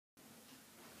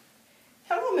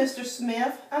Mr.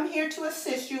 Smith. I'm here to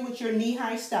assist you with your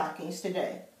knee-high stockings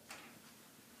today.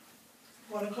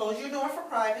 You want to close your door for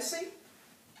privacy.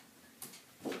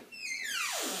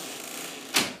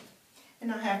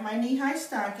 And I have my knee-high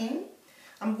stocking.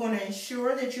 I'm going to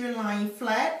ensure that you're lying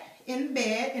flat in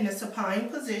bed in a supine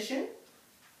position.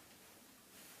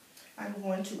 I'm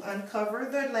going to uncover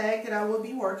the leg that I will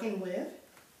be working with.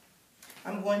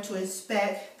 I'm going to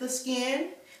inspect the skin,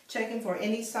 checking for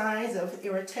any signs of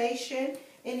irritation,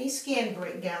 any skin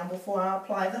breakdown before I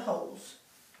apply the hose.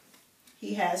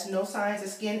 He has no signs of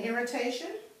skin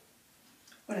irritation.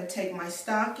 I'm going to take my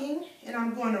stocking and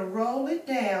I'm going to roll it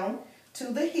down to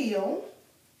the heel,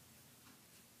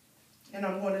 and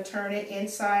I'm going to turn it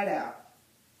inside out.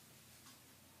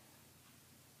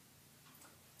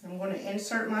 I'm going to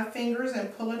insert my fingers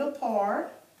and pull it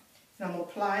apart, and I'm going to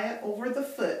apply it over the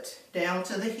foot down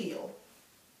to the heel.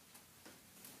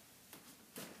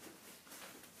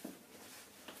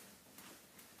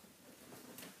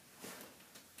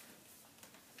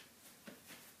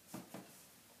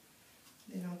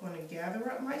 Then I'm going to gather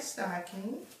up my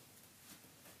stocking.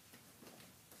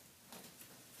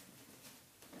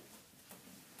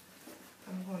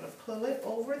 I'm going to pull it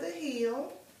over the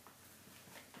heel.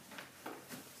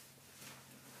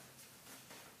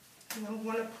 And I'm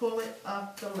going to pull it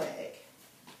up the leg.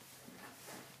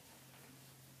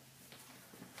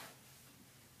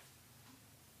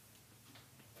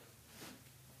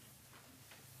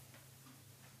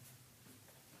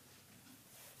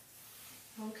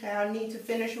 Okay, I need to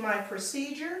finish my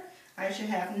procedure. I should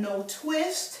have no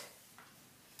twist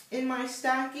in my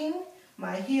stocking.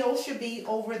 My heel should be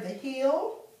over the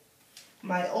heel.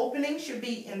 My opening should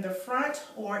be in the front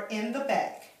or in the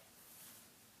back.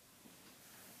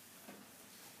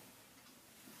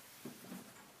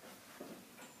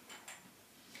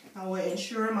 I will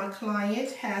ensure my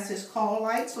client has his call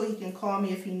light so he can call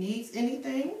me if he needs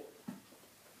anything.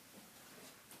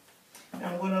 And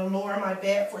I'm going to lower my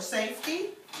bed for safety.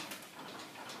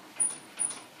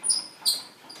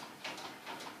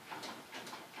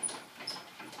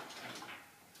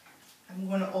 I'm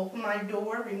going to open my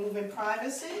door, removing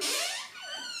privacy.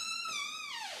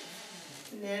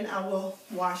 And then I will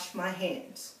wash my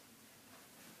hands.